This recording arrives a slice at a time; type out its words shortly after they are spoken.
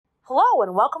Hello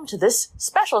and welcome to this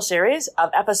special series of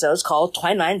episodes called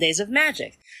 29 Days of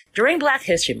Magic. During Black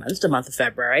History Month, the month of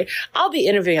February, I'll be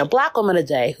interviewing a Black woman a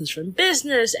day who's from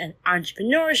business and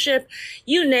entrepreneurship.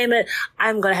 You name it,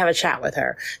 I'm going to have a chat with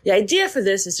her. The idea for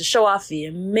this is to show off the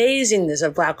amazingness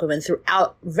of Black women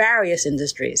throughout various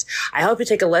industries. I hope you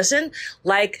take a listen,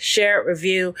 like, share,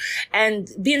 review, and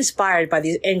be inspired by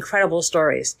these incredible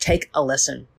stories. Take a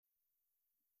listen.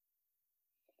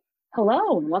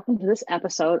 Hello, and welcome to this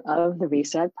episode of the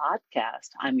Reset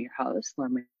Podcast. I'm your host,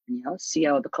 Laura Munoz,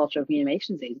 CEO of the Cultural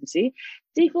Communications Agency,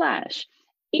 D-Flash.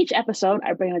 Each episode,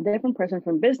 I bring a different person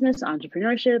from business,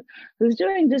 entrepreneurship, who's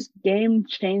doing just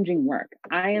game-changing work.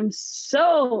 I am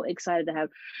so excited to have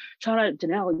Chana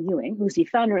Ginelle Ewing, who's the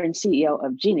founder and CEO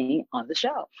of Genie, on the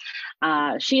show.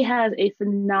 She has a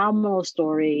phenomenal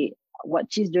story.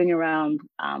 What she's doing around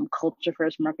culture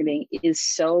first marketing is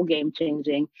so game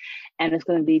changing, and it's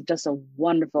going to be just a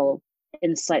wonderful,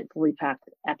 insightfully packed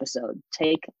episode.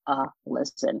 Take a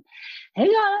listen. Hey,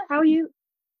 Yana, how are you?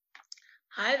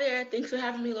 Hi there. Thanks for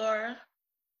having me, Laura.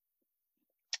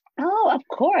 Oh, of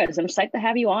course. I'm psyched to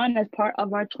have you on as part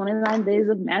of our 29 Days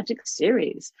of Magic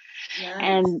series. Yes.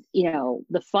 And, you know,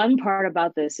 the fun part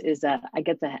about this is that I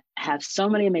get to have so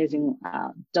many amazing,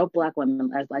 dope Black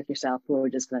women like yourself who are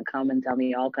just going to come and tell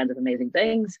me all kinds of amazing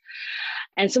things.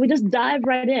 And so we just dive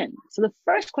right in. So the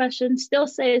first question still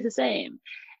stays the same.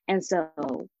 And so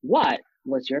what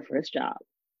was your first job?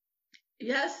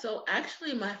 Yes. So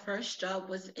actually, my first job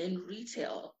was in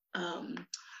retail.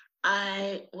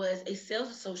 I was a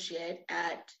sales associate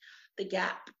at the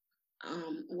Gap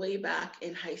way back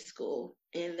in high school,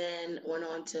 and then went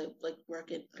on to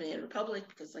work at Banana Republic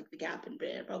because the Gap and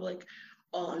Banana Republic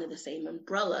all under the same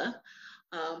umbrella.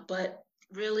 But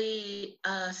really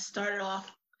started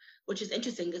off, which is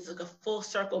interesting. It's like a full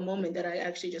circle moment that I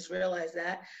actually just realized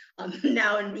that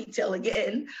now in retail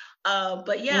again.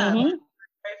 But yeah, my very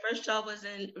first job was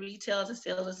in retail as a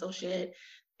sales associate,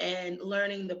 and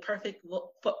learning the perfect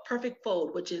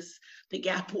fold, which is the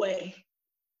Gap way.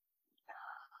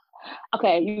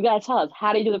 Okay, you gotta tell us,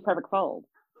 how do you do the perfect fold?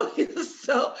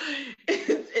 So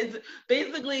it's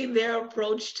basically their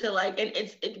approach to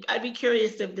I'd be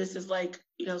curious if this is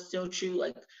still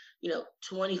true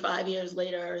 25 years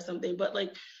later or something, but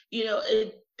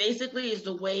it basically is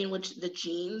the way in which the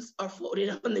jeans are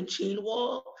folded on the jean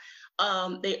wall.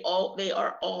 They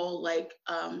are all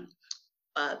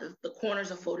the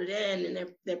corners are folded in,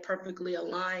 and they're perfectly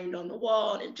aligned on the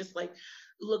wall, and it just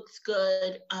looks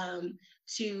good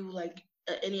to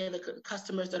any of the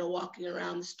customers that are walking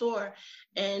around the store.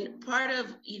 And part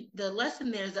of the lesson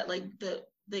there is that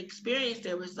the experience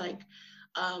there was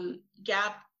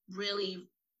Gap really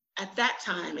at that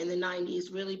time in the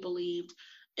 90s really believed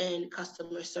in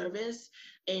customer service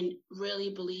and really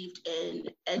believed in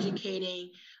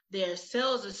educating their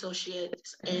sales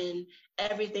associates in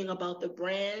everything about the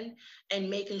brand, and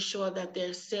making sure that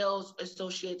their sales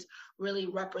associates really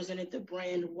represented the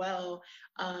brand well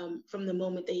from the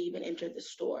moment they even entered the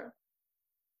store.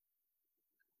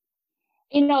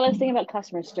 You know, this thing about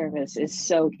customer service is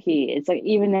so key. It's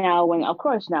even now of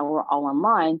course, now we're all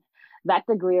online, that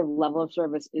degree of level of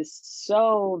service is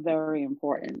so very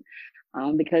important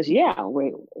because,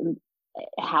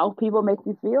 how people make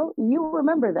you feel, you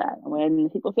remember that. When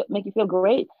people make you feel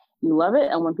great, you love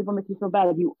it. And when people make you feel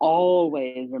bad, you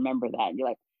always remember that. You're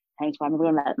like, hence why I'm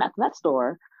going back to that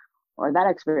store or that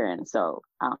experience. So,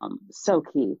 so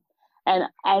key. And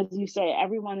as you say,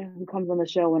 everyone who comes on the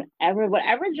show,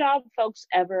 whatever job folks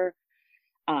ever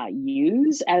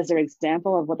use as their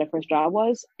example of what their first job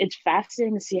was, it's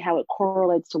fascinating to see how it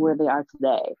correlates to where they are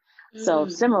today. So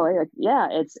similarly,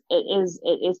 it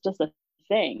is just a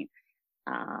thing.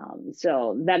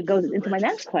 So that goes into my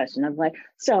next question of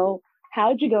so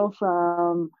how'd you go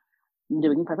from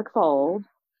doing perfect fold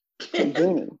to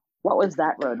Genie? What was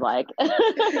that road like?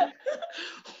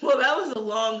 Well, that was a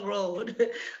long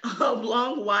road, a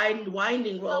long,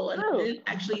 winding road. And I didn't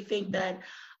actually think that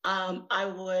I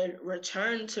would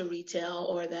return to retail,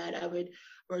 or that I would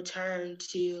return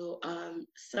to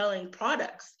selling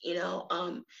products,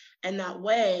 and that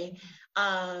way.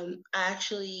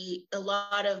 Actually, a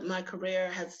lot of my career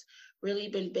has really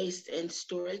been based in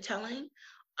storytelling.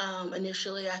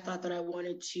 Initially, I thought that I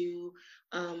wanted to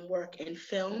work in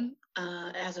film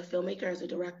as a filmmaker, as a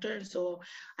director. And so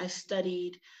I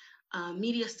studied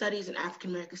media studies and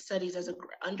African American studies as an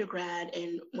undergrad.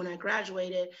 And when I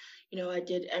graduated, I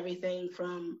did everything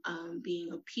from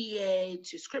being a PA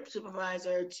to script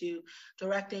supervisor to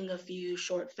directing a few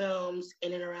short films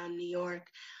in and around New York.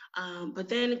 But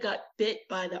then got bit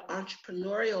by the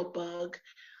entrepreneurial bug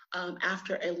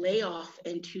after a layoff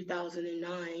in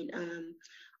 2009.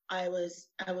 I was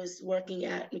working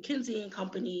at McKinsey and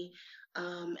Company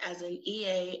as an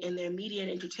EA in their media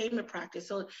and entertainment practice.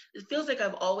 So it feels like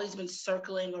I've always been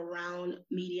circling around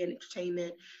media and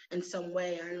entertainment in some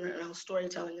way, or around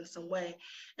storytelling in some way.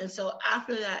 And so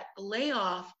after that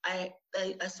layoff, I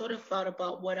sort of thought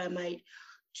about what I might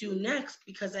do next,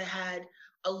 because I had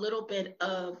a little bit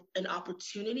of an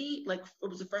opportunity. Like, it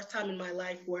was the first time in my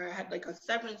life where I had like a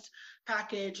severance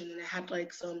package, and then I had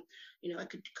like some, I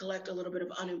could collect a little bit of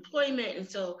unemployment. And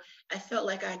so I felt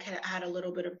like I had a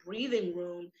little bit of breathing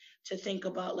room to think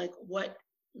about like what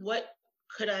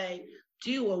could I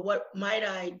do, or what might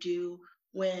I do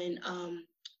when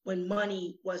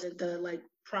money wasn't the like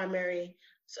primary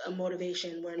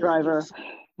motivation, when driver.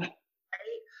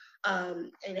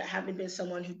 And I haven't been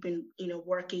someone who's been,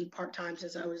 working part-time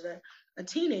since I was a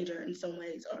teenager in some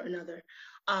ways or another.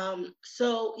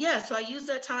 So I used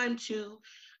that time to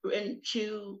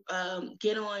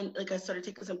get on, like I started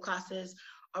taking some classes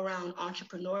around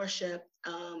entrepreneurship.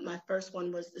 My first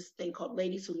one was this thing called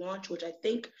Ladies Who Launch, which I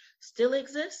think still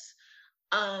exists.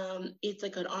 It's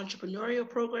like an entrepreneurial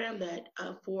program that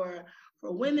for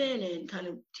women, and kind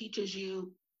of teaches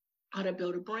you how to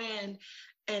build a brand.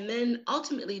 And then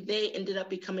ultimately they ended up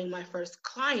becoming my first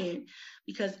client,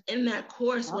 because in that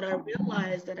course, what I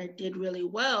realized that I did really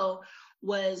well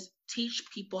was teach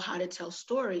people how to tell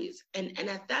stories. And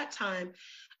at that time,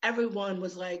 everyone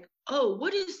was like, oh,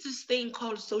 what is this thing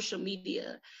called social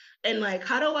media? And like,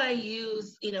 how do I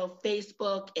use,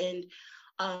 Facebook and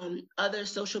other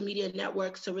social media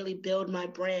networks to really build my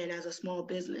brand as a small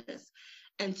business?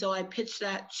 And so I pitched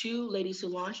that to Ladies Who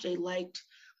Launch. They liked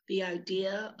the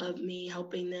idea of me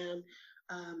helping them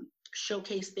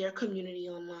showcase their community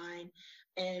online.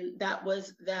 And that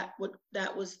was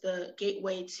the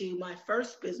gateway to my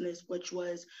first business, which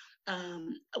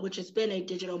has been a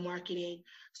digital marketing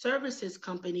services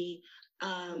company,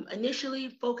 initially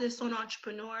focused on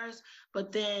entrepreneurs,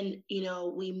 but then,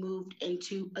 we moved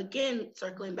into, again,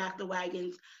 circling back the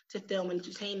wagons to film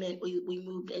entertainment, we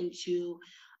moved into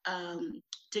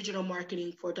digital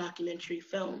marketing for documentary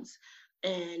films,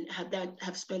 and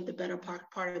have spent the better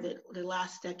part of the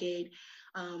last decade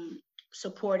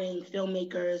supporting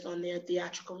filmmakers on their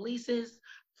theatrical releases,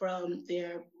 from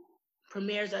their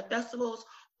premieres at festivals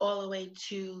all the way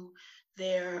to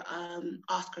their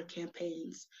Oscar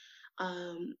campaigns.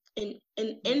 And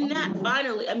that,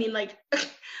 finally, I mean, like,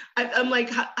 I'm like,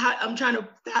 I'm trying to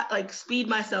like speed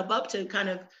myself up to kind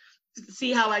of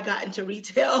see how I got into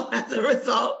retail as a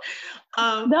result.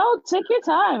 No, take your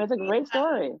time. It's a great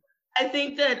story. I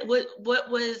think that what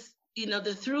was,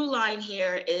 the through line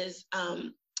here is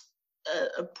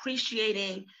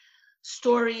appreciating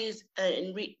stories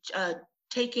and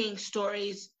taking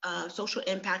stories, social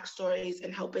impact stories,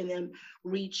 and helping them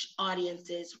reach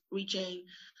audiences, reaching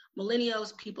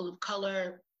millennials, people of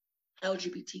color,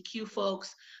 LGBTQ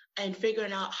folks, and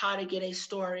figuring out how to get a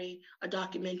story, a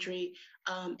documentary,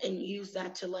 and use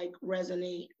that to like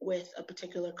resonate with a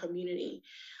particular community.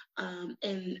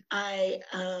 And I,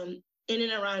 in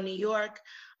and around New York,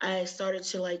 I started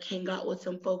to like hang out with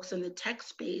some folks in the tech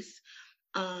space.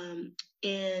 And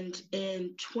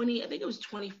in I think it was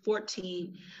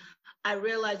 2014, I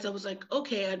realized I was like,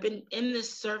 okay, I've been in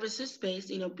this services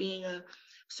space, being a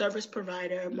service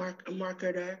provider, a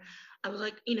marketer. I was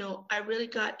like, I really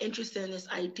got interested in this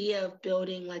idea of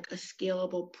building like a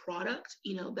scalable product.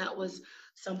 That was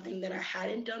something that I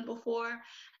hadn't done before.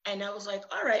 And I was like,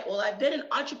 all right, well, I've been an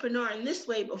entrepreneur in this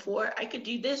way before. I could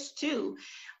do this too.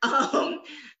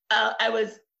 I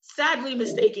was sadly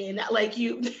mistaken. Like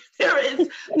there is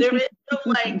no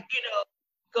like,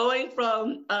 going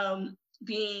from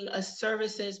being a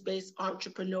services-based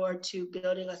entrepreneur to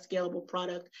building a scalable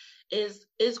product is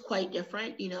quite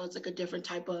different. It's like a different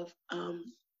type of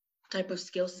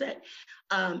skill set.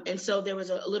 And so there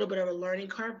was a little bit of a learning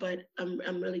curve, but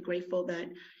I'm really grateful that,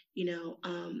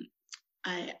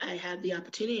 I had the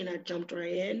opportunity and I jumped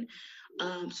right in.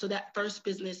 So that first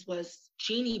business was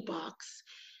Genie Box.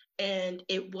 And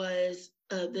it was,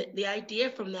 the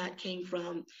idea from that came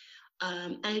from,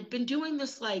 I had been doing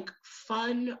this like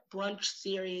fun brunch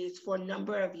series for a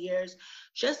number of years,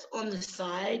 just on the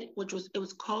side, it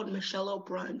was called Michello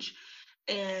Brunch.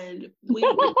 And we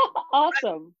would,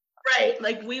 awesome. Right.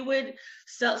 Like we would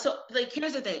sell. So like,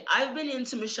 here's the thing. I've been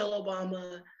into Michelle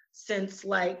Obama since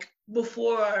like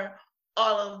before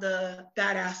all of the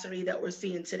badassery that we're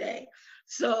seeing today.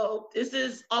 So this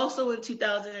is also in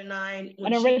 2009.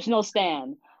 An original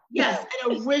stand. Yes,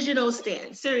 an original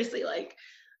stand. Seriously, like,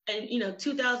 and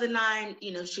 2009,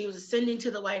 she was ascending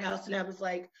to the White House, and I was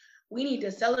like, we need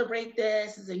to celebrate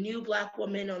this as a new Black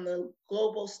woman on the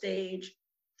global stage.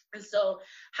 And so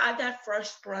had that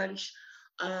first brunch,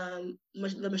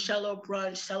 the Michelle O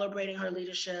brunch, celebrating her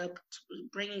leadership,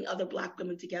 bringing other Black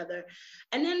women together,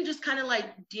 and then just kind of like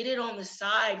did it on the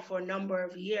side for a number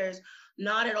of years,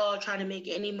 not at all trying to make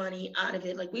any money out of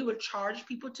it. Like we would charge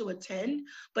people to attend,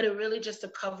 but it really just to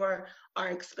cover our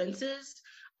expenses.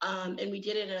 And we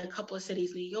did it in a couple of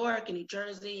cities, New York and New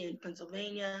Jersey and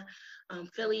Pennsylvania,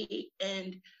 Philly.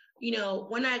 And, you know,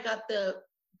 when I got the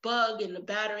bug and the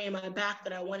battery in my back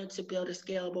that I wanted to build a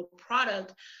scalable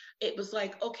product, it was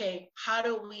like, okay, how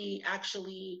do we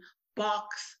actually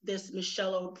box this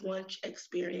Michelle O brunch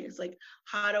experience? Like,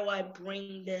 how do I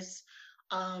bring this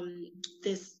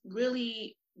this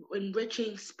really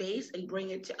enriching space and bring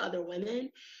it to other women?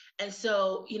 And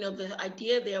so, you know, the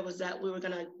idea there was that we were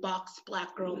gonna box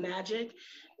Black Girl Magic,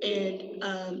 and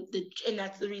and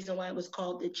that's the reason why it was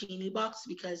called the Genie Box,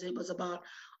 because it was about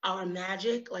our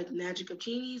magic, like magic of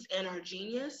genies, and our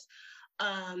genius.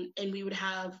 And we would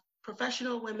have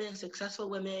professional women, successful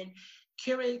women,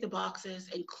 curate the boxes,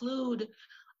 include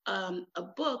a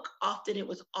book. Often it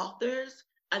was authors,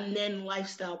 and then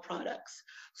lifestyle products.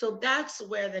 So that's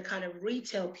where the kind of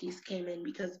retail piece came in,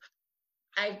 because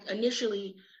I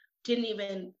initially didn't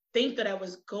even think that I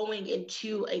was going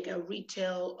into like a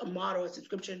retail model, a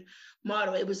subscription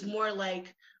model. It was more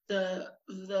like the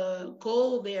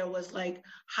goal there was like,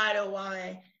 how do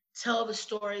I tell the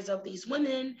stories of these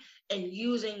women and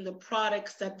using the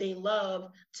products that they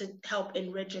love to help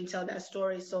enrich and tell that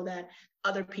story so that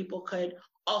other people could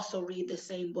also read the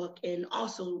same book and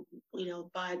also, you know,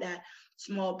 buy that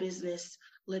small business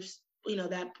lips, you know,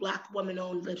 that Black woman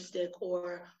owned lipstick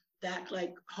or that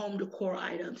like home decor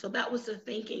item. So that was the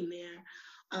thinking there.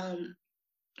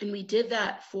 And we did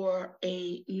that for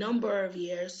a number of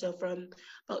years. So from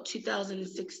about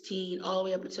 2016 all the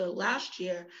way up until last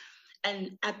year.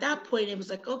 And at that point, it was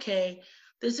like, okay,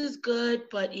 this is good,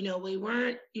 but you know, we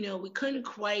weren't, you know, we couldn't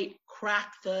quite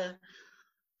crack the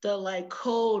like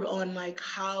code on like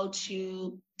how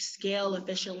to scale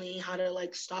efficiently, how to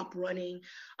like stop running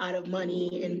out of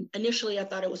money. And initially I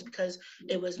thought it was because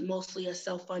it was mostly a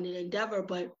self-funded endeavor,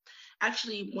 but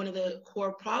actually one of the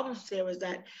core problems there was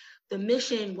that the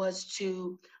mission was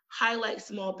to highlight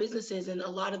small businesses, and a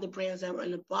lot of the brands that were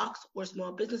in the box were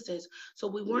small businesses. So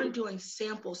we weren't doing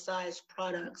sample size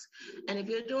products. And if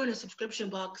you're doing a subscription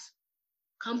box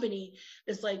company,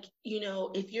 it's like, you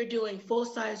know, if you're doing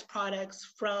full-size products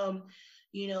from,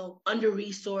 you know,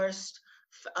 under-resourced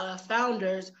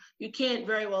founders, you can't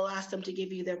very well ask them to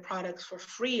give you their products for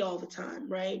free all the time,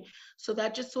 right? So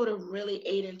that just sort of really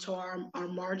ate into our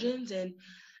margins. And,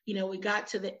 you know, we got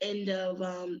to the end of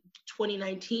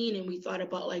 2019 and we thought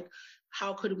about like,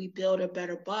 how could we build a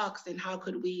better box, and how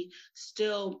could we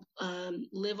still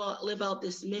live out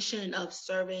this mission of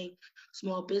serving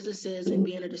small businesses and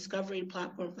being a discovery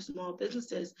platform for small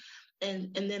businesses. And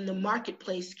then the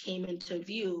marketplace came into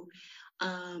view.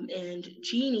 And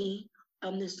Genie,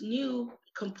 this new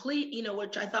complete, you know,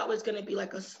 which I thought was going to be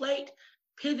like a slight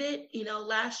pivot, you know,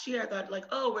 last year I thought like,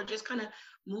 oh, we're just kind of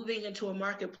moving into a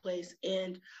marketplace.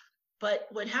 But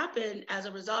what happened as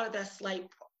a result of that slight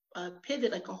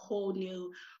pivot, like a whole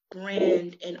new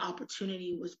brand and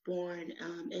opportunity was born.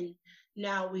 And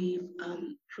now we've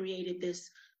created this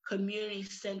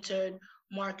community-centered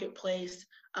marketplace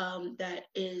that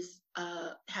is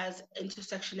has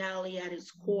intersectionality at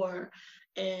its core,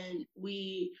 and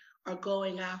we are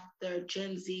going after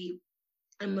Gen Z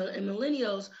and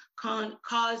millennials,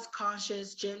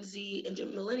 cause-conscious Gen Z and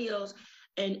millennials,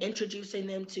 and introducing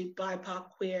them to BIPOC,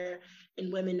 queer,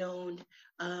 and women-owned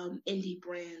indie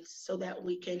brands, so that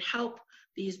we can help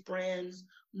these brands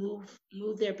move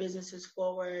their businesses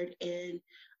forward and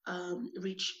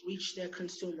reach their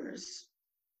consumers.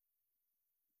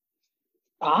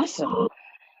 Awesome.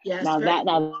 Yes. Now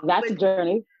that's a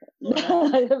journey.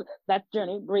 That's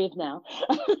journey. Breathe now.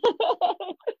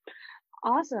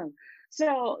 Awesome.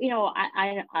 So, you know,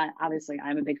 I obviously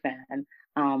I'm a big fan.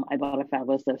 I bought a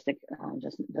fabulous lipstick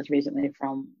just recently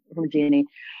from Genie.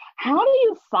 How do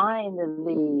you find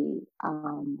the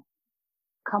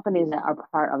companies that are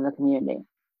part of the community?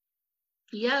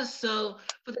 Yeah, so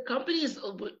for the companies,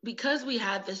 because we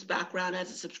had this background as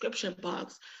a subscription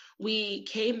box, we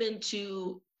came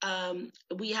into,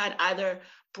 we had either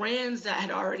brands that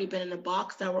had already been in the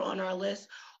box that were on our list,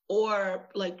 or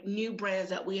like new brands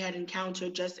that we had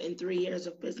encountered just in 3 years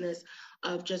of business,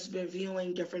 of just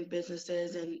reviewing different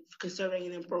businesses and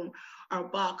considering them from our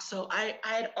box. So I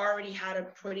had already had a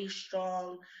pretty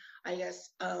strong, I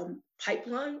guess,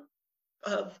 pipeline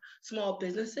of small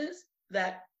businesses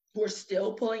that we're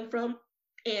still pulling from.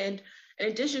 And in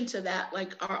addition to that,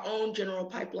 like our own general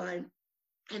pipeline.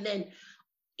 And then,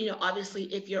 obviously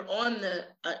if you're on the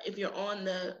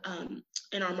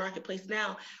in our marketplace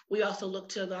now, we also look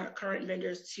to our current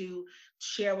vendors to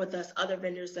share with us other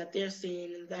vendors that they're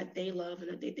seeing and that they love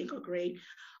and that they think are great.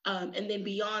 And then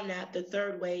beyond that, the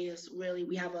third way is really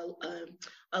we have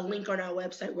a link on our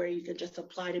website where you can just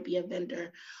apply to be a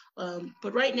vendor.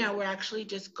 But right now, we're actually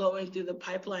just going through the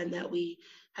pipeline that we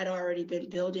had already been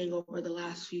building over the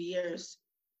last few years.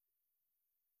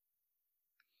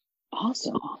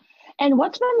 Awesome. And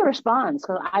what's been the response?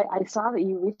 Because I saw that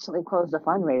you recently closed a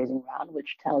fundraising round,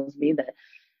 which tells me that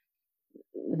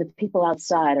the people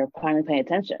outside are finally paying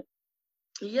attention.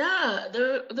 Yeah,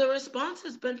 the response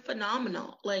has been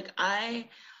phenomenal. Like I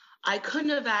couldn't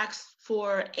have asked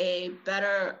for a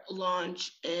better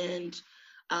launch, and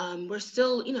we're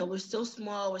still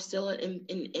small. We're still in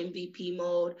MVP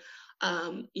mode.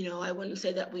 I wouldn't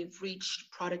say that we've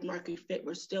reached product market fit.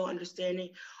 We're still understanding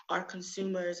our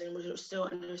consumers, and we're still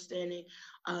understanding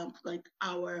like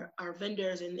our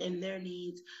vendors and their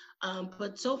needs.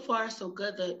 But so far, so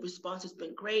good. The response has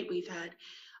been great. We've had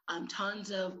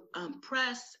tons of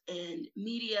press and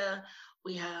media.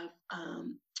 We have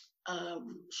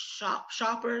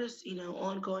shoppers,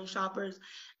 ongoing shoppers,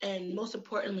 and most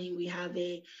importantly, we have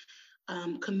a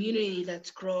community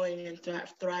that's growing and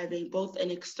thriving, both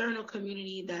an external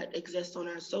community that exists on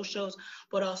our socials,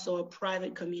 but also a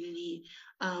private community,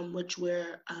 which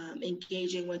we're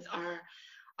engaging with our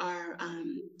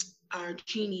our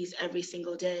genies every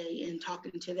single day and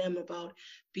talking to them about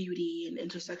beauty and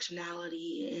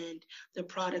intersectionality and the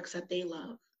products that they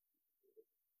love.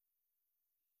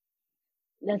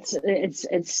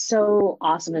 It's so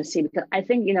awesome to see, because I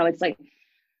think, it's like,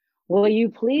 will you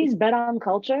please bet on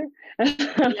culture?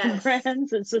 Yes.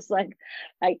 Brands, it's just like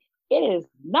it is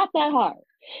not that hard.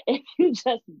 If you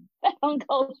just bet on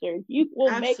culture, you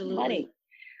will make money.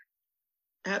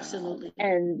 Absolutely.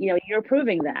 And you're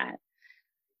proving that.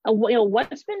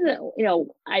 What's been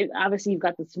I obviously you've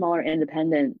got the smaller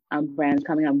independent brands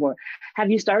coming on board. Have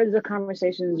you started the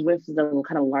conversations with the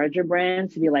kind of larger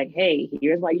brands to be like, hey,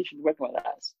 here's why you should work with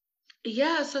us?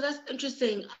 Yeah, so that's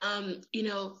interesting.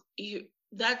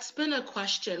 That's been a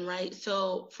question, right?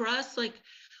 So for us, like,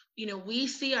 we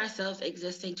see ourselves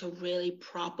existing to really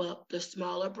prop up the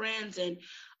smaller brands and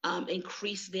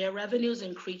increase their revenues,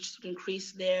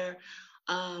 increase their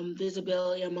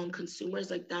visibility among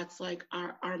consumers. Like that's like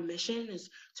our mission is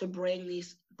to bring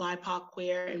these BIPOC,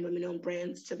 queer, and women-owned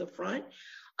brands to the front.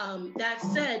 That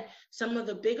said, some of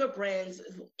the bigger brands,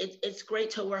 it's great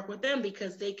to work with them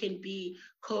because they can be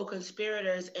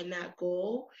co-conspirators in that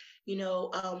goal.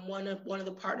 One of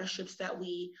the partnerships that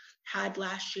we had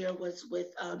last year was with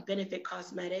Benefit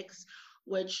Cosmetics,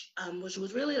 which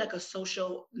was really like a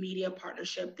social media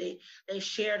partnership. They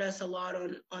shared us a lot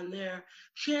on their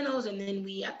channels, and then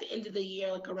we, at the end of the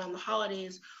year, like around the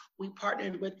holidays, we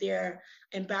partnered with their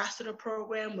ambassador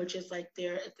program, which is like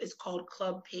it's called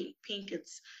Club Pink.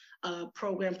 It's a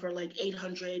program for like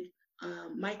 800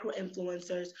 micro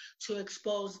influencers to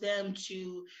expose them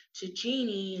to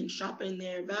Genie and shopping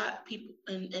their people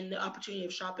and the opportunity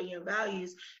of shopping your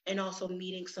values, and also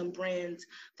meeting some brands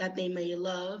that they may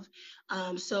love.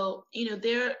 So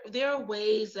there are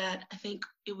ways that I think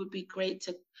it would be great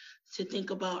to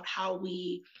think about how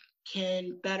we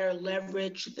can better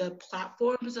leverage the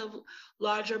platforms of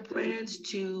larger brands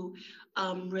to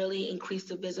really increase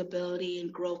the visibility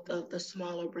and growth of the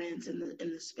smaller brands in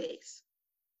the space.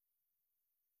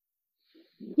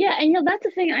 Yeah, and that's the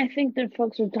thing I think that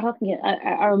folks are talking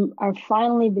are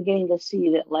finally beginning to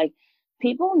see, that like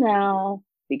people now,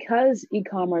 because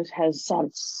e-commerce has had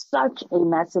such a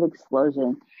massive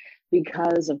explosion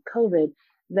because of COVID,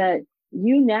 that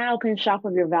you now can shop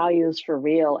with your values for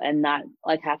real and not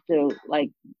like have to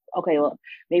like, okay, well,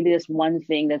 maybe this one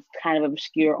thing that's kind of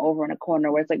obscure over in a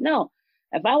corner where it's like, no,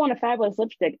 if I want a fabulous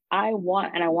lipstick, I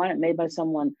want it made by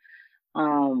someone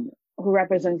who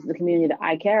represents the community that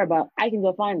I care about, I can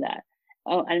go find that.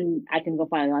 Oh, and I can go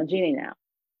find it on Genie now.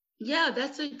 Yeah,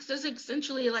 that's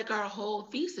essentially like our whole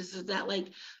thesis, is that like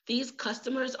these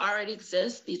customers already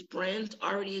exist, these brands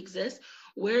already exist.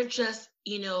 We're just,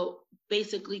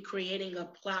 basically creating a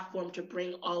platform to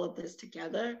bring all of this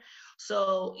together.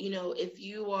 So, if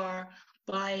you are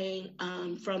buying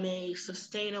from a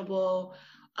sustainable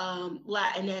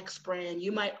Latinx brand,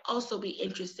 you might also be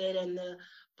interested in the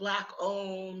Black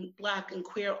and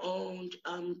queer owned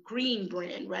green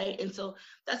brand, right? And so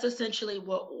that's essentially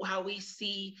how we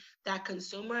see that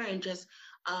consumer, and just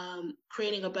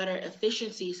creating a better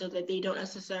efficiency so that they don't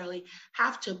necessarily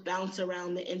have to bounce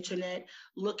around the internet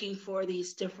looking for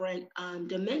these different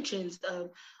dimensions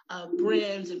of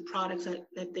brands and products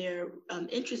that they're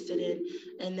interested in,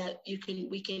 and that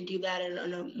we can do that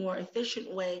in a more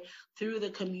efficient way through the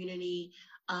community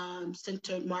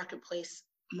centered marketplace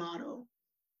model.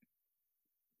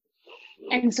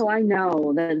 And so I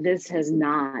know that this has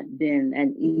not been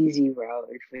an easy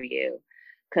road for you,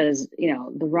 because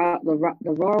the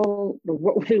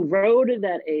road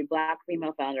that a Black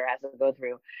female founder has to go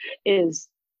through is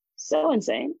so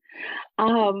insane.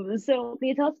 So can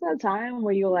you tell us about a time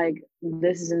where you're like,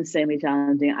 this is insanely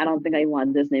challenging, I don't think I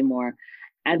want this anymore,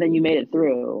 and then you made it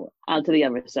through out to the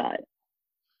other side?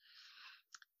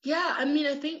 Yeah, I mean,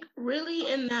 I think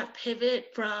really in that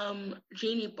pivot from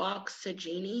Genie Box to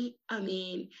Genie, I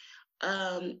mean,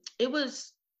 it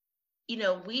was,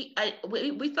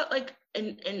 we felt like,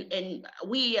 and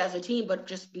we as a team, but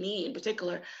just me in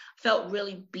particular, felt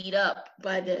really beat up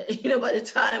by the, by the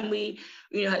time we,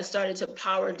 had started to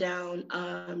power down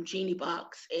Genie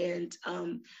Box, and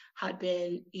had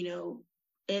been,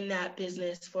 in that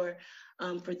business for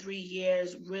 3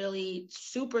 years, really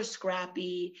super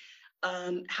scrappy,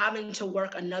 having to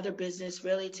work another business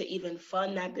really to even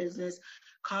fund that business,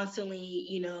 constantly,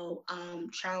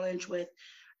 challenged with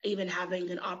even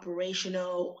having an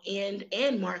operational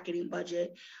and marketing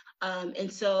budget.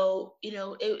 And so,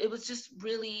 it was just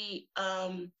really,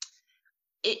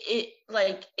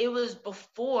 it was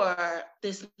before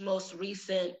this most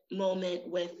recent moment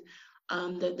with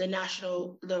the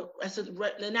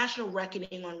national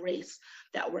reckoning on race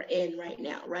that we're in right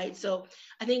now, right? So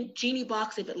I think Genie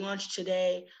Box, if it launched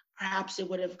today, perhaps it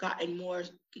would have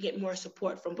get more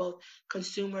support from both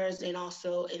consumers and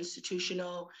also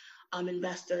institutional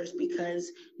investors, because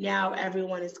now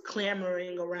everyone is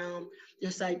clamoring around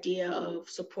this idea of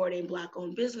supporting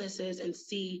Black-owned businesses, and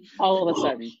see all of a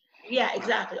sudden. Yeah,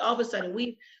 exactly. All of a sudden,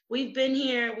 we've been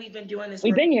here, we've been doing this.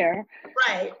 We've been here,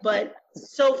 right? But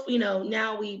so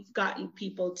now we've gotten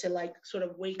people to like sort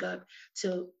of wake up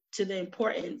to the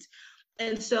importance,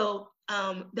 and so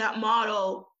that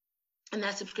model and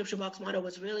that subscription box model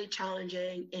was really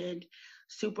challenging and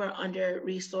super under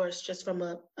resourced, just from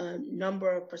a number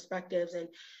of perspectives, and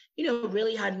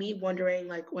really had me wondering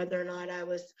like whether or not I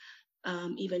was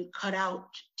even cut out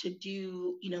to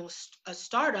do a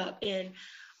startup. And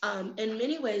in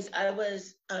many ways,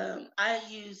 I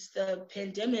used the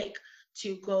pandemic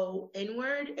to go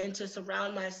inward and to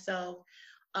surround myself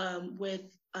with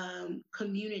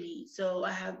community. So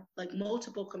I have like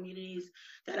multiple communities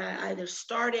that I either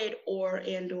started or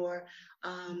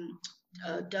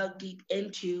dug deep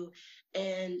into,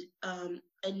 and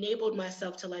enabled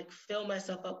myself to like fill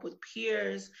myself up with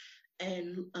peers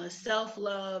and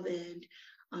self-love and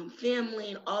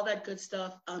family and all that good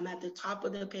stuff at the top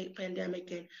of the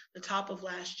pandemic and the top of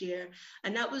last year.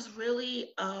 And that was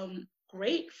really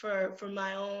great for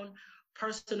my own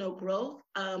personal growth,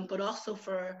 but also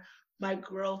for my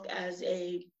growth as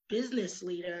a business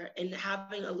leader, and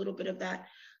having a little bit of that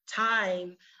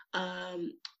time,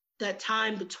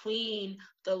 between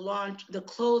the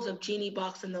close of Genie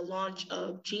Box and the launch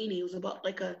of Genie. It was about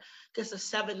like a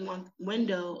 7-month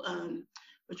window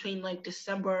between like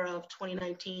December of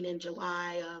 2019 and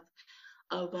July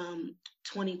of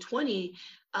 2020,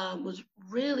 was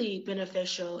really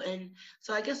beneficial. And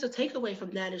so I guess the takeaway from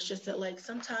that is just that like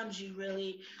sometimes you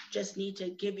really just need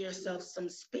to give yourself some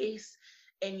space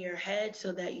in your head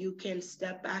so that you can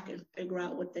step back and figure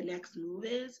out what the next move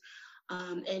is,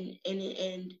 and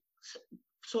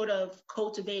sort of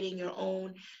cultivating your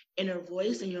own inner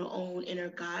voice and your own inner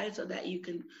guide, so that you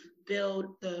can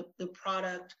build the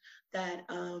product that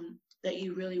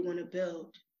you really want to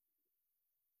build.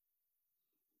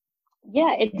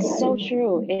 Yeah, it's so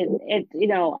true.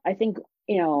 I think,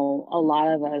 a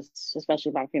lot of us,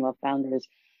 especially Black female founders,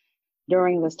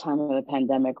 during this time of the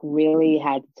pandemic, really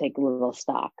had to take a little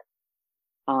stock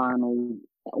on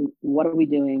what are we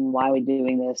doing, why are we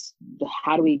doing this,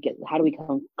 how do we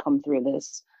come through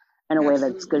this in a way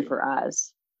that's good for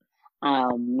us.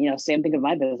 Same thing with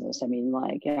my business. I mean,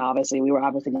 like, obviously we were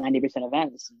 90%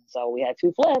 events, so we had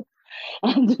to flip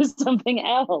and do something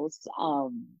else.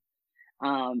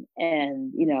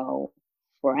 And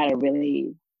we're at a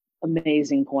really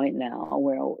amazing point now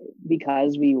where,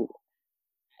 because we,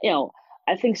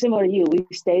 I think similar to you, we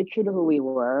stayed true to who we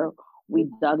were. We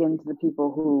dug into the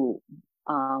people who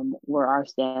were our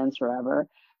stands forever,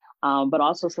 but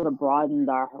also sort of broadened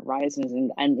our horizons.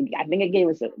 And I think it gave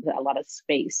us a lot of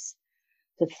space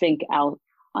to think out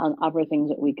on other things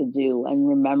that we could do and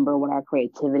remember what our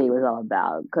creativity was all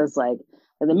about. Because like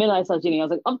And the minute I saw Ginny, I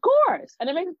was like, of course. And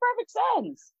it makes perfect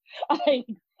sense. Like,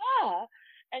 yeah.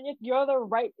 And you're the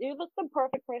right, you're the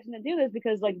perfect person to do this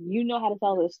because like you know how to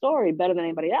tell this story better than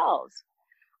anybody else.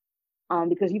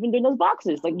 Because you've been doing those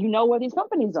boxes, like you know where these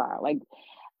companies are. Like,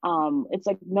 it's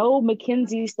like no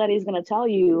McKinsey study is going to tell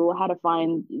you how to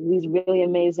find these really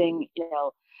amazing,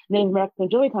 Native American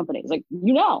jewelry companies. Like,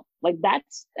 like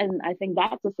that's, and I think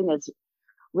that's the thing that's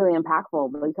really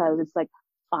impactful because it's like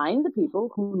find the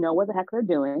people who know what the heck they're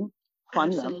doing,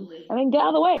 fund them, Absolutely. and then get out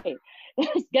of the way.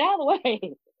 Just get out of the way.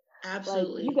 Like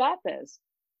Absolutely. you got this.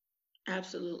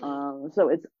 Absolutely. So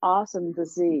it's awesome to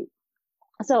see.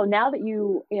 So now that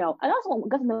and also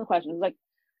got another question. Like,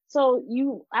 so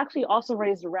you actually also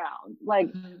raised around.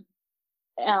 Like,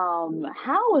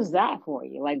 how was that for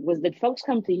you? Like, did folks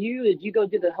come to you? Did you go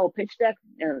do the whole pitch deck,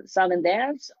 song and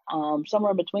dance,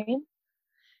 somewhere in between?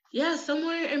 Yeah,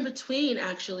 somewhere in between,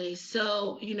 actually.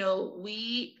 So,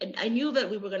 I knew that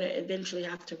we were going to eventually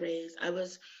have to raise. I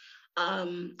was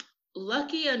um,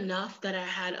 lucky enough that I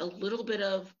had a little bit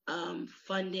of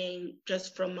funding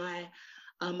just from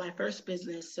my first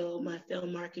business, so my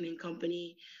film marketing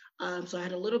company. So I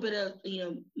had a little bit of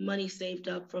money saved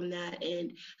up from that,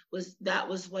 and that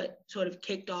was what sort of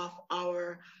kicked off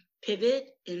our pivot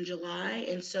in July.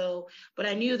 And so, but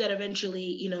I knew that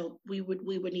eventually, we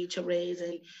would need to raise,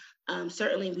 and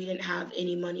certainly we didn't have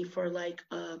any money for like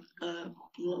a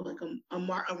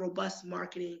robust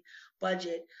marketing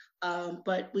budget.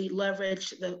 But we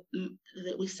leveraged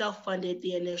we self-funded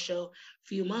the initial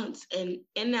few months. And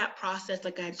in that process,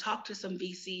 like I talked to some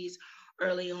VCs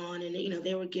early on, and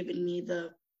they were giving me the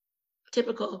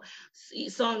typical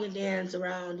song and dance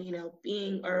around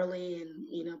being early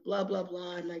and blah blah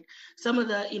blah, and like some of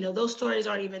the those stories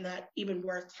aren't even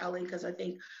worth telling, because I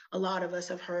think a lot of us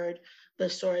have heard the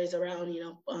stories around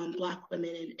Black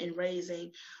women and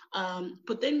raising.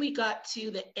 But then we got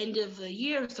to the end of the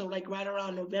year, so like right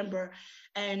around November,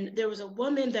 and there was a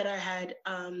woman that I had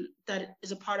that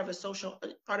is a part of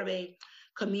a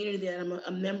community that I'm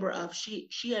a member of. She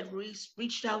had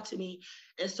reached out to me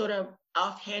and sort of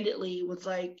offhandedly was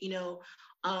like,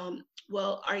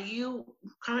 well, are you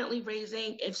currently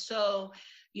raising? If so,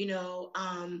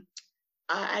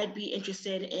 I'd be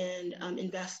interested in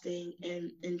investing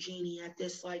in Jeannie at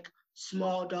this like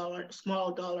small dollar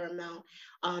amount.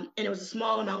 And it was a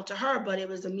small amount to her, but it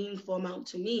was a meaningful amount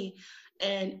to me.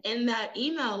 And in that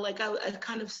email, like I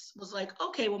kind of was like,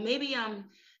 okay, well, maybe I'm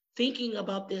thinking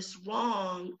about this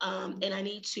wrong, and I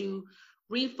need to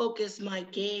refocus my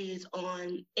gaze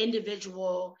on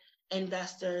individual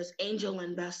investors, angel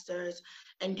investors,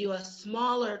 and do a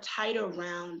smaller, tighter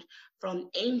round from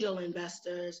angel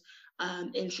investors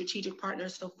and strategic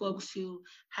partners, so folks who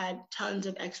had tons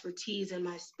of expertise in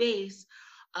my space,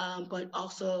 but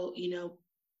also,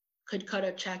 could cut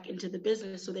a check into the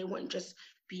business, so they wouldn't just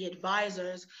be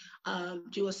advisors.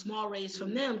 Do a small raise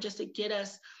from them just to get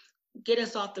us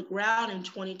off the ground in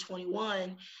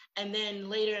 2021. And then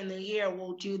later in the year,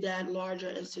 we'll do that larger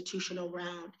institutional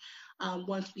round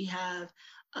once we have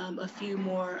a few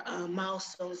more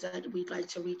milestones that we'd like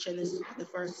to reach in the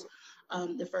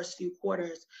first few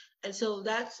quarters. And so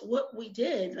that's what we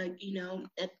did. Like,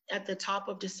 at the top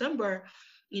of December,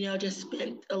 just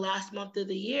spent the last month of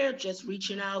the year just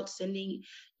reaching out, sending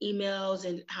emails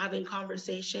and having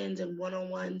conversations and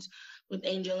one-on-ones with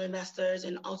angel investors.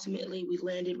 And ultimately we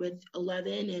landed with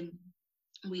 11, and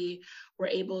we were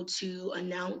able to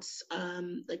announce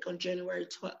like on January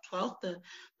 12th,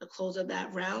 the close of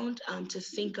that round, to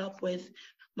sync up with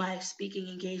my speaking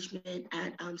engagement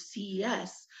at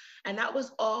CES. And that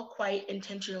was all quite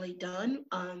intentionally done.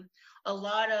 A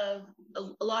lot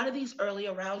of these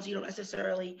earlier rounds you don't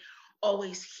necessarily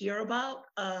always hear about,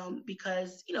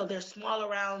 because they're smaller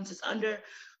rounds. It's under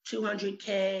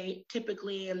 200K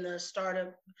typically in the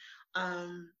startup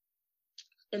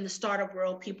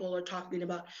world. People are talking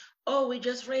about, oh, we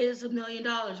just raised $1 million,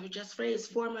 we just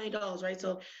raised $4 million, right?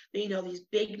 So these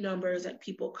big numbers that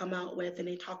people come out with and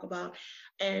they talk about.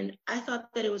 And I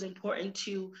thought that it was important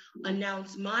to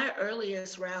announce my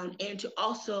earliest round and to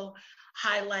also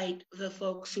highlight the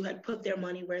folks who had put their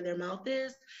money where their mouth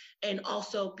is, and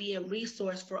also be a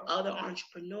resource for other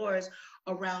entrepreneurs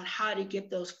around how to get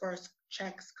those first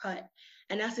checks cut.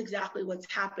 And that's exactly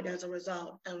what's happened as a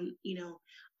result.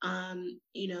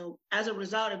 As a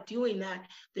result of doing that,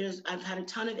 I've had a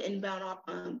ton of inbound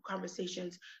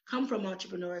conversations come from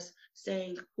entrepreneurs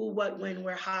saying who, what, when,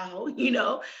 where, how,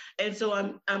 and so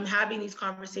I'm having these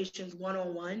conversations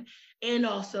one-on-one, and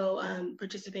also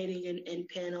participating in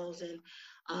panels and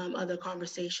other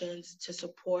conversations to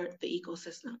support the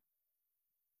ecosystem.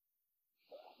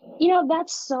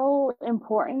 That's so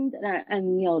important,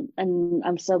 and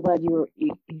I'm so glad you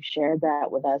shared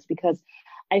that with us, because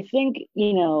I think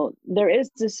there is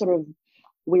this sort of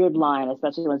weird line,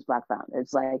 especially when it's Black found.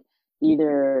 It's like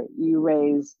either you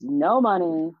raise no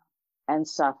money and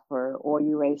suffer, or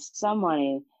you raise some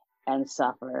money and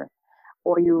suffer,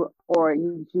 or you're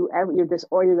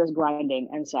just grinding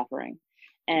and suffering.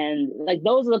 And like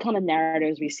those are the kind of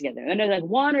narratives we see out there. And there's like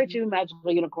one or two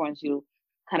magical unicorns who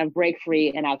kind of break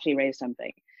free and actually raise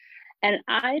something. And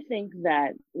I think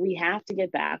that we have to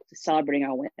get back to celebrating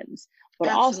our wins, but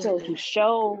also to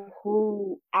show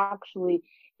who actually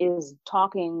is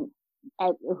talking,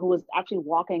 who is actually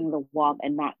walking the walk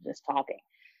and not just talking.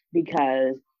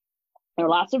 Because there are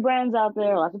lots of brands out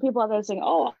there, lots of people out there saying,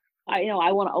 "Oh,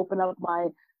 I want to open up my,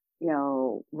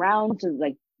 round to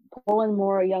like pull in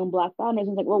more young Black founders." And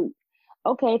it's like, well,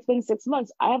 okay, it's been 6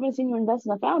 months. I haven't seen you invest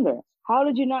in a founder. How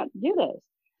did you not do this?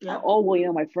 Yeah. Oh,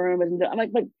 well, my firm isn't. I'm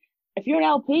like, but if you're an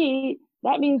LP,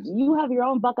 that means you have your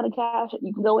own bucket of cash that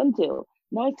you can go into.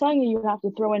 No one's telling you have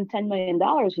to throw in $10 million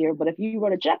here, but if you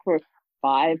wrote a check for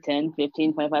 $5, 10,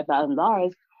 15, $25,000,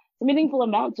 it's a meaningful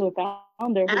amount to a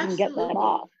founder who can get that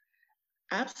off.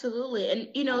 Absolutely. And,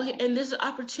 and there's an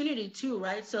opportunity too,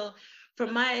 right? So for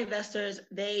my investors,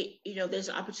 there's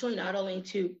an opportunity not only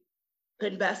to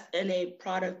invest in a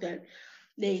product that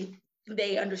they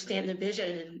understand the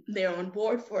vision and they're on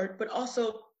board for it, but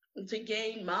also to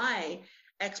gain my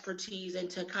expertise and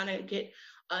to kind of get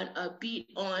a beat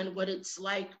on what it's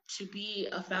like to be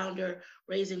a founder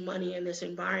raising money in this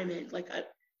environment. Like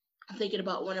I'm thinking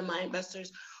about one of my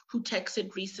investors who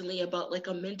texted recently about like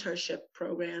a mentorship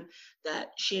program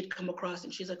that she had come across,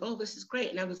 and she's like, "Oh, this is great."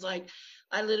 And I was like,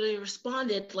 I literally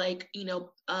responded like,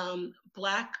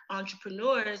 Black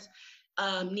entrepreneurs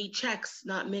need checks,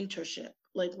 not mentorship.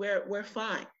 Like we're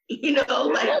fine, like,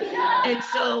 and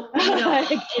so,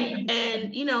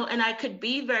 and I could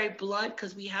be very blunt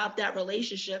because we have that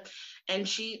relationship. And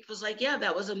she was like, yeah,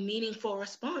 that was a meaningful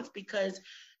response, because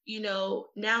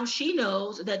now she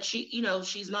knows that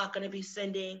she's not going to be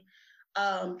sending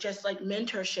just like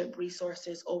mentorship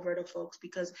resources over to folks,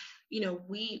 because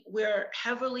we're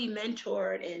heavily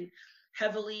mentored and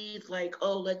heavily like,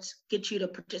 oh, let's get you to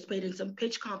participate in some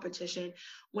pitch competition,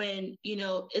 when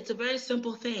it's a very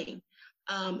simple thing.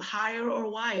 Hire or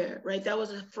wire, right? That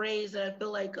was a phrase that I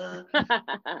feel like I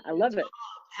love it,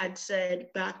 had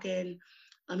said back in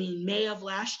May of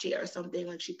last year or something.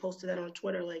 Like she posted that on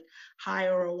Twitter, like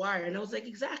hire or wire. And I was like,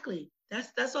 exactly.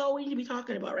 That's all we need to be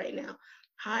talking about right now.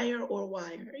 Hire or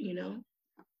wire,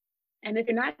 And if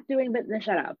you're not doing that, then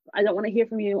shut up. I don't want to hear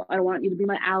from you. I don't want you to be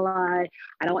my ally.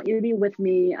 I don't want you to be with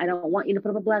me. I don't want you to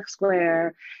put up a black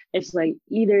square. It's like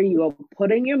either you are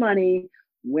putting your money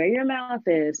where your mouth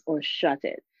is or shut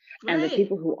it. Right. And the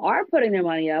people who are putting their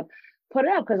money up, put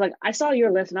it up. Because like I saw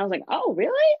your list and I was like, oh,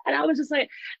 really? And I was just like,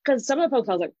 because some of the folks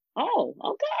I was like, oh,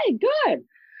 okay, good.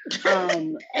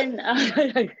 And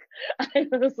I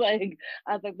was like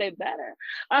they better.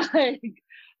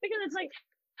 Because it's like,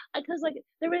 because like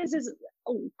there is this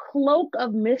cloak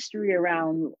of mystery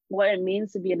around what it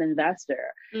means to be an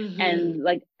investor. Mm-hmm.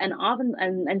 and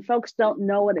often folks don't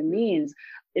know what it means.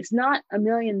 It's not $1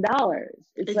 million.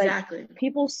 It's exactly. Like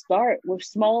people start with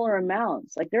smaller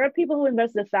amounts. Like there are people who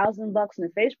invested $1,000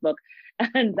 in Facebook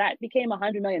and that became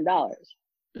 $100 million.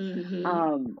 Mm-hmm.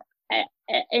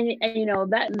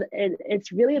 And that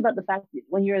it's really about the fact that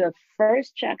when you're the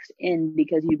first checks in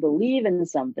because you believe in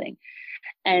something,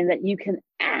 and that you can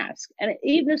ask. And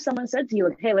even if someone said to you,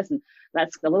 like, hey, listen,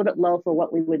 that's a little bit low for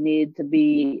what we would need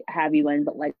to have you in,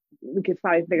 but like we could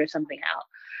probably figure something out.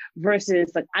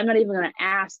 Versus like, I'm not even going to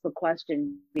ask the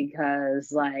question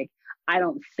because like I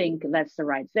don't think that's the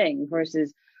right thing.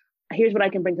 Versus here's what I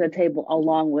can bring to the table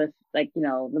along with like,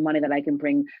 the money that I can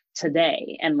bring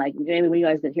today. And like maybe when you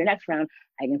guys get to your next round,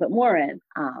 I can put more in.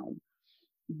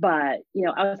 But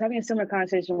I was having a similar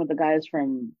conversation with the guys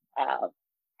from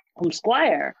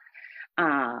Squire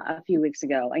a few weeks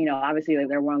ago. Obviously like,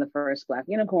 they're one of the first Black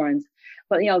unicorns,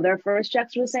 but their first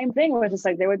checks were the same thing, where it's just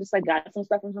like they were just like got some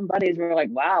stuff from some buddies. We were like,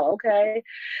 wow, okay.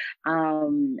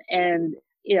 And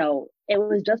it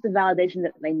was just a validation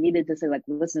that they needed to say like,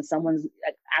 listen, someone's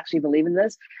actually believing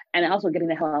this, and also getting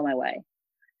the hell out of my way,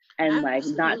 and like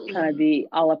not trying to be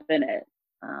all up in it,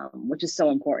 which is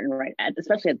so important, right?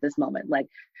 Especially at this moment, like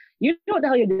you know what the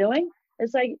hell you're doing.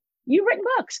 It's like you've written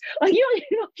books, like you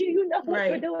know what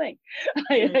you're doing.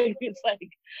 It's like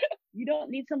you don't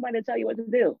need somebody to tell you what to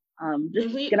do.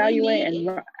 Just get out of your way and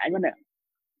run it.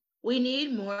 We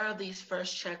need more of these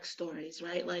first check stories,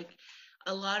 right? Like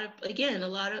a lot of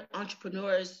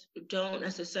entrepreneurs don't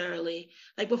necessarily,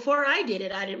 like, before I did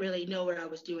it, I didn't really know what I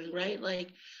was doing, right?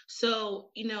 Like, so,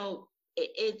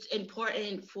 it's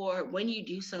important for when you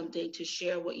do something to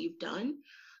share what you've done,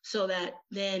 so that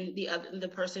then the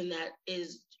person that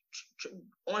is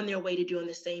on their way to doing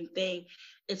the same thing,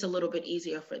 it's a little bit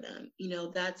easier for them.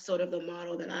 That's sort of the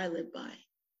model that I live by.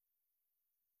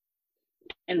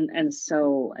 And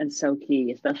so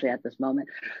key, especially at this moment.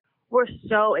 We're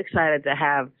so excited to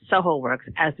have Soho Works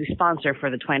as the sponsor for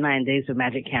the 29 Days of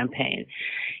Magic campaign.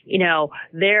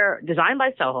 They're designed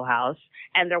by Soho House,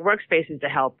 and their workspaces to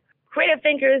help creative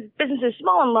thinkers, businesses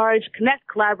small and large, connect,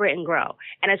 collaborate, and grow.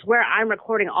 And it's where I'm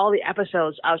recording all the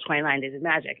episodes of 29 Days of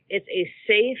Magic. It's a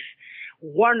safe,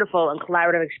 wonderful, and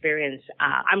collaborative experience.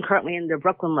 I'm currently in the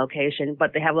Brooklyn location,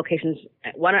 but they have locations,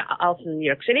 one else in New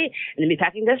York City, in the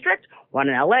Meatpacking District, one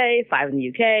in LA, 5 in the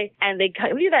UK, and they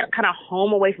give you that kind of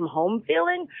home away from home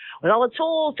feeling with all the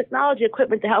tools, technology,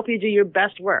 equipment to help you do your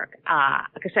best work.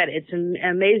 Like I said, it's an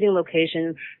amazing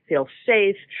location, feels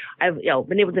safe. I've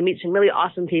been able to meet some really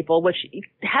awesome people, which you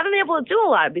haven't been able to do a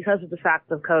lot because of the fact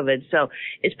of COVID. So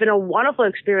it's been a wonderful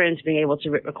experience being able to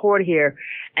record here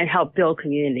and help build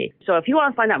community. So if you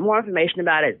want to find out more information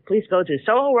about it, please go to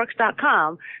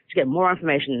sohoworks.com to get more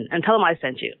information and tell them I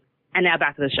sent you. And now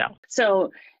back to the show.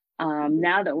 So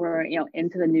now that we're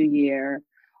into the new year,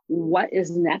 what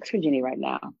is next for Ginny right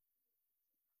now?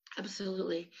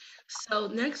 Absolutely. So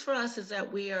next for us is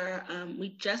that we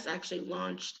just actually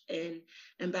launched an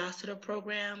ambassador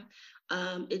program.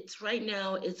 It's right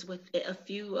now, it's with a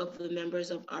few of the members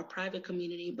of our private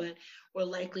community, but we'll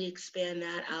likely expand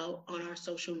that out on our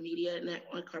social media,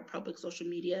 like our public social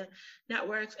media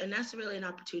networks. And that's really an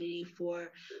opportunity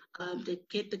to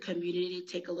get the community to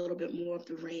take a little bit more of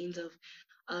the reins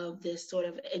of this sort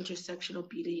of intersectional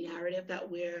beauty narrative that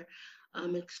we're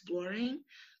exploring.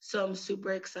 So I'm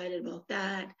super excited about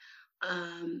that.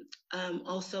 I'm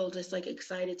also just like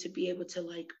excited to be able to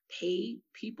like pay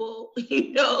people,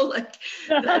 like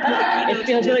it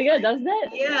feels really good, doesn't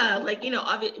it? Yeah, like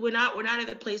we're not at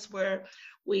a place where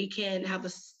we can have a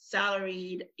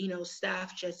salaried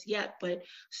staff just yet, but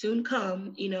soon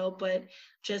come, but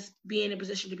just be in a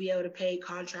position to be able to pay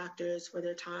contractors for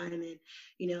their time and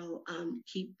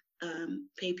keep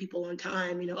pay people on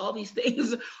time. All these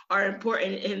things are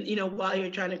important, and while you're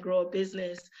trying to grow a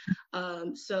business.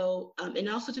 And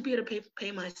also to be able to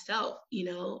pay myself.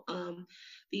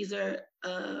 These are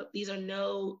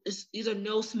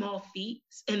no small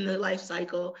feats in the life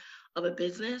cycle of a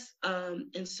business.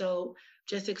 And so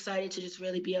just excited to just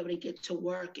really be able to get to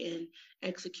work and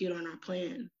execute on our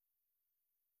plan.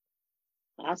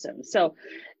 Awesome. So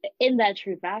in that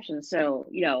true fashion, so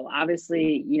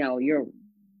obviously you're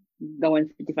going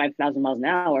 55,000 miles an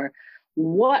hour.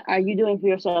 What are you doing for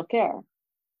your self-care?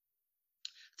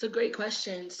 It's a great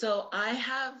question. So I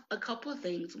have a couple of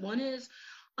things. One is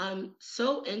I'm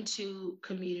so into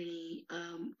community,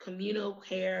 communal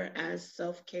care as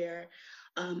self-care.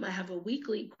 I have a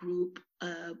weekly group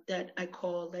that I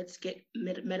call Let's Get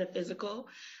Metaphysical.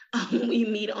 We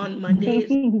meet on Mondays.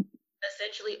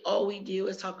 Essentially, all we do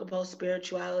is talk about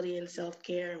spirituality and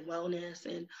self-care and wellness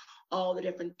and all the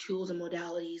different tools and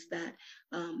modalities that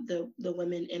the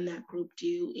women in that group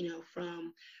do,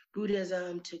 from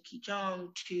Buddhism to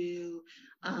Qigong to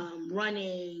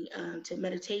running to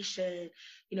meditation.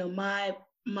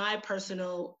 My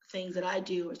personal things that I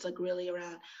do is like really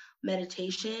around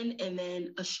meditation and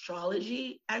then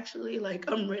astrology. Actually, like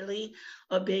I'm really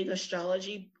a big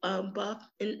astrology buff,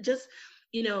 and just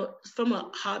from a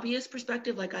hobbyist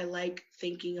perspective, like I like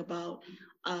thinking about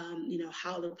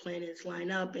how the planets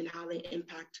line up and how they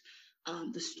impact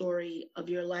the story of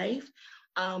your life.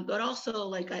 But also,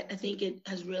 like, I think it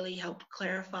has really helped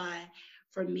clarify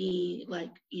for me, like,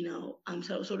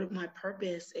 sort of my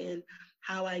purpose and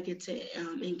how I get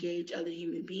to engage other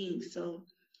human beings. So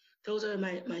those are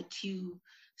my two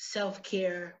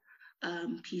self-care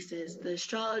pieces, the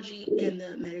astrology and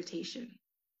the meditation.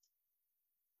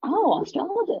 Oh,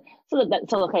 astrology. So the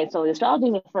astrology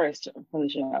is the first for the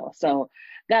show. So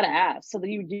gotta ask. So do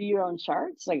you do your own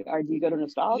charts? Like, or do you go to an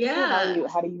astrologer? Yeah.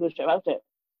 How do you about it?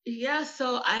 Yeah,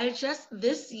 so I just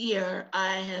this year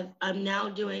I'm now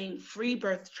doing free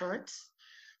birth charts.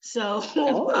 So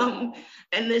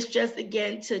and this just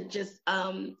again to just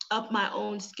up my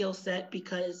own skill set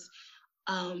because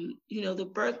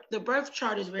the birth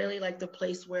chart is really like the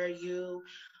place where you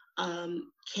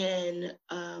can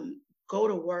go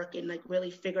to work and like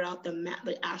really figure out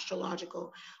the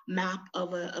astrological map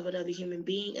of another human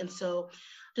being. And so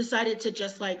decided to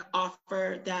just like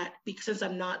offer that because since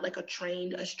I'm not like a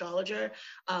trained astrologer,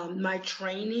 my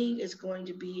training is going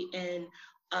to be in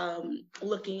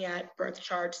looking at birth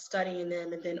charts, studying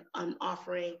them, and then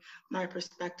offering my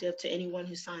perspective to anyone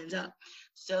who signs up.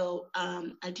 So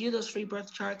I do those free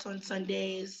birth charts on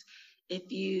Sundays.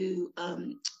 If you,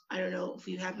 I don't know, if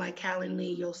you have my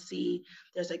Calendly, you'll see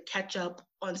there's a catch up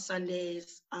on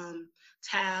Sundays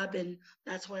tab, and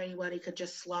that's where anybody could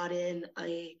just slot in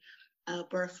a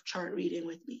birth chart reading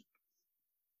with me.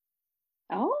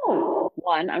 Oh,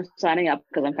 one, I'm signing up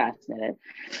because I'm fascinated.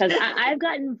 Because I've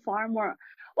gotten far more.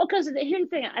 Well, because here's the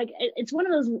thing, it's one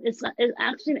of those. It's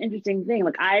actually an interesting thing.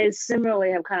 Like I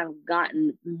similarly have kind of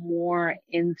gotten more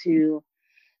into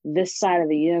this side of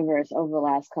the universe over the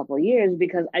last couple of years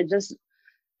because just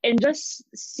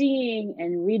seeing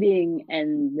and reading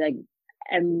and like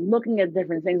and looking at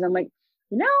different things, I'm like,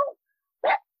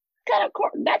 that kind of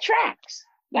that tracks,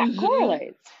 that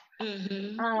correlates.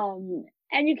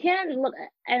 And you can't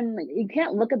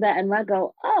look at that and not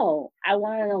go, oh, I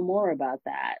want to know more about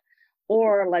that.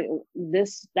 Or like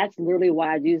this, that's literally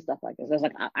why I do stuff like this. I was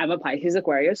like, I'm a Pisces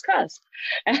Aquarius cusp.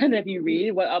 And if you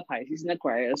read what a Pisces and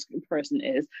Aquarius person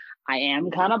is, I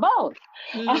am kind of both.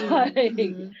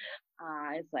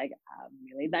 It's like, I'm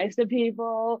really nice to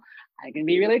people. I can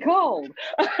be really cold.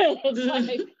 It's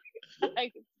like, but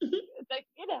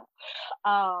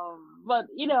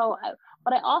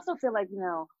I also feel like,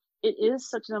 it is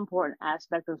such an important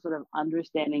aspect of sort of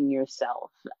understanding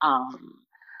yourself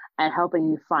and helping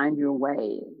you find your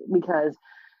way. Because,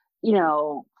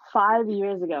 5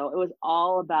 years ago, it was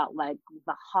all about like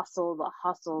the hustle,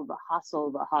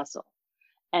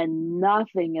 and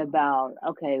nothing about,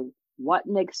 okay, what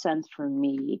makes sense for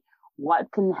me?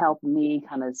 What can help me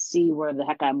kind of see where the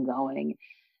heck I'm going?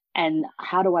 And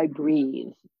how do I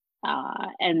breathe?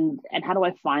 And how do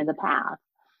I find the path?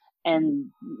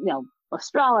 And,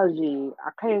 astrology,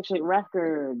 archaic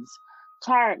records,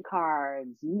 tarot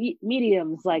cards,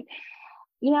 mediums, like,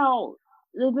 they've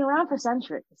been around for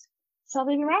centuries. So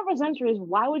they've been around for centuries.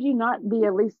 Why would you not be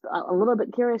at least a little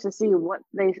bit curious to see what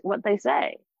they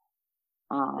say?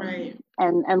 Right.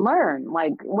 And learn,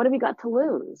 like, what have you got to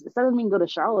lose? It doesn't mean go to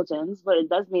charlatans, but it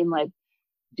does mean like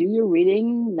do your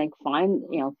reading, like find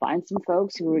some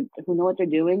folks who know what they're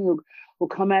doing, who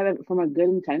come at it from a good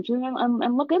intention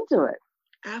and look into it.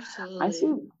 Absolutely. I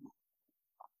see.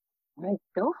 Right,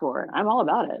 go for it. I'm all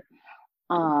about it.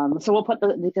 So we'll put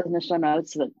the details in the show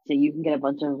notes so you can get a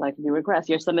bunch of like new requests.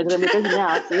 Your stomach's gonna be busy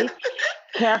now. See,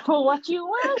 careful what you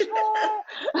wish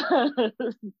for.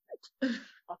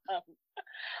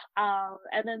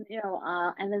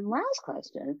 And then last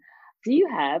question: do you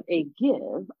have a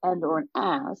give and or an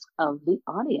ask of the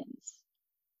audience?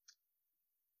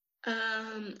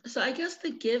 So I guess the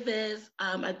give is,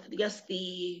 I guess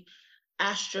the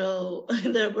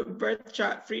the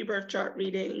free birth chart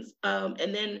readings.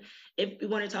 And then if we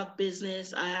want to talk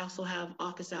business, I also have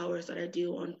office hours that I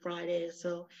do on Fridays.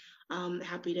 So I'm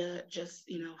happy to just,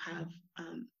 have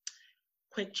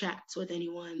quick chats with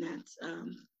anyone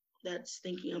that's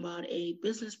thinking about a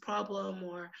business problem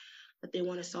or that they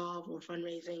want to solve, or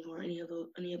fundraising, or any of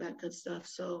that good stuff.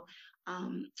 So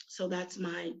so that's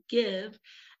my give.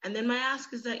 And then my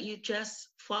ask is that you just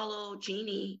follow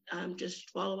Jeannie. Just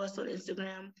follow us on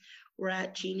Instagram. We're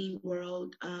at Jeannie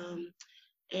World.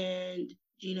 And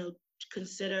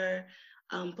consider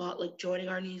like joining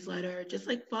our newsletter. Just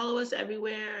like follow us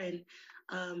everywhere and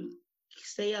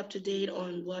stay up to date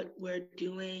on what we're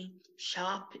doing.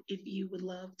 Shop if you would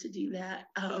love to do that.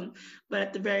 But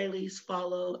at the very least,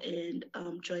 follow and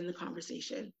join the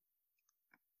conversation.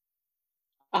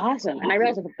 Awesome. And I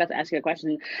realized I forgot to ask you a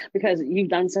question because you've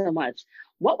done so much.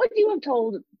 What would you have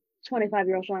told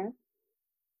 25-year-old Chana?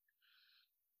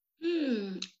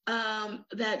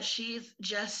 That she's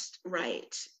just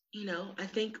right. I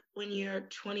think when you're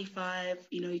 25,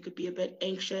 you could be a bit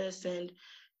anxious and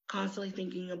constantly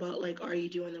thinking about like, are you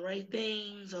doing the right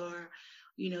things? Or,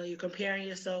 you're comparing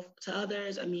yourself to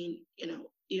others. I mean,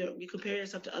 you compare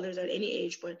yourself to others at any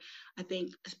age, but I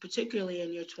think particularly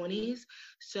in your 20s.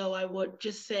 So I would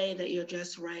just say that you're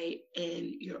just right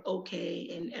and you're okay,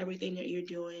 and everything that you're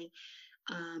doing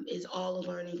is all a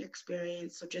learning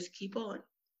experience. So just keep on.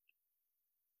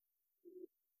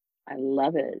 I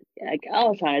love it. Like,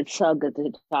 oh, Chana, it's so good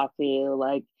to talk to you.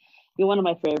 Like, you're one of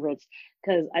my favorites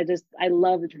because I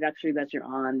love the trajectory that you're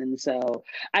on, and so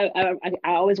I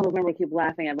always remember keep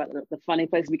laughing about the funny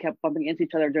places we kept bumping into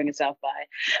each other during a South by.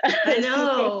 I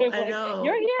know.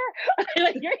 You're here.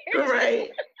 Like, you're here.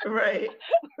 Right.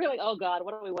 We're like, oh God,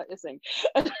 what are we witnessing?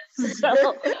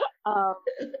 So,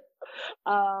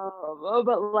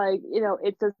 but like,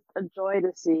 it's just a joy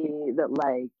to see that,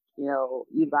 like,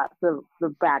 you got the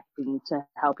backing to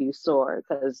help you soar,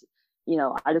 because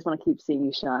I just want to keep seeing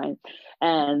you shine.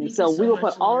 And Thank you so we so will put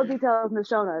much, all the Laura. details in the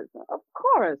show notes. Of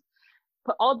course.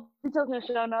 Put all the details in the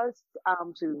show notes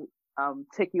to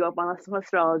take you up on some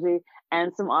astrology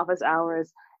and some office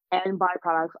hours and buy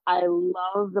products. I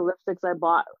love the lipsticks I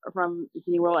bought from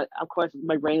Ginny World. Of course,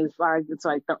 my brain is fired, so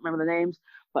I don't remember the names,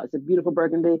 but it's a beautiful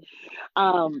burgundy.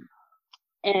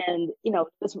 And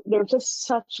they're just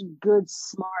such good,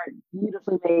 smart,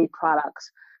 beautifully made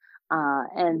products.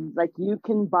 And like you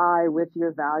can buy with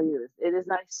your values. It is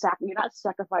not you're not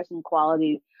sacrificing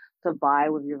quality to buy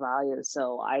with your values.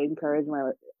 So I encourage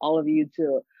all of you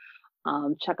to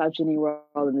check out Ginny World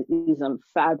and these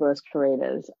fabulous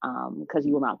creators because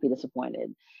you will not be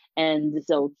disappointed. And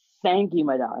so thank you,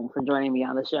 my darling, for joining me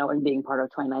on the show and being part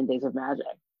of 29 Days of Magic.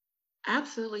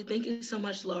 Absolutely. Thank you so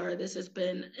much, Laura. This has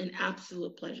been an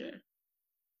absolute pleasure.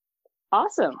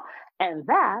 Awesome. And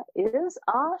that is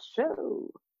our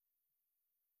show.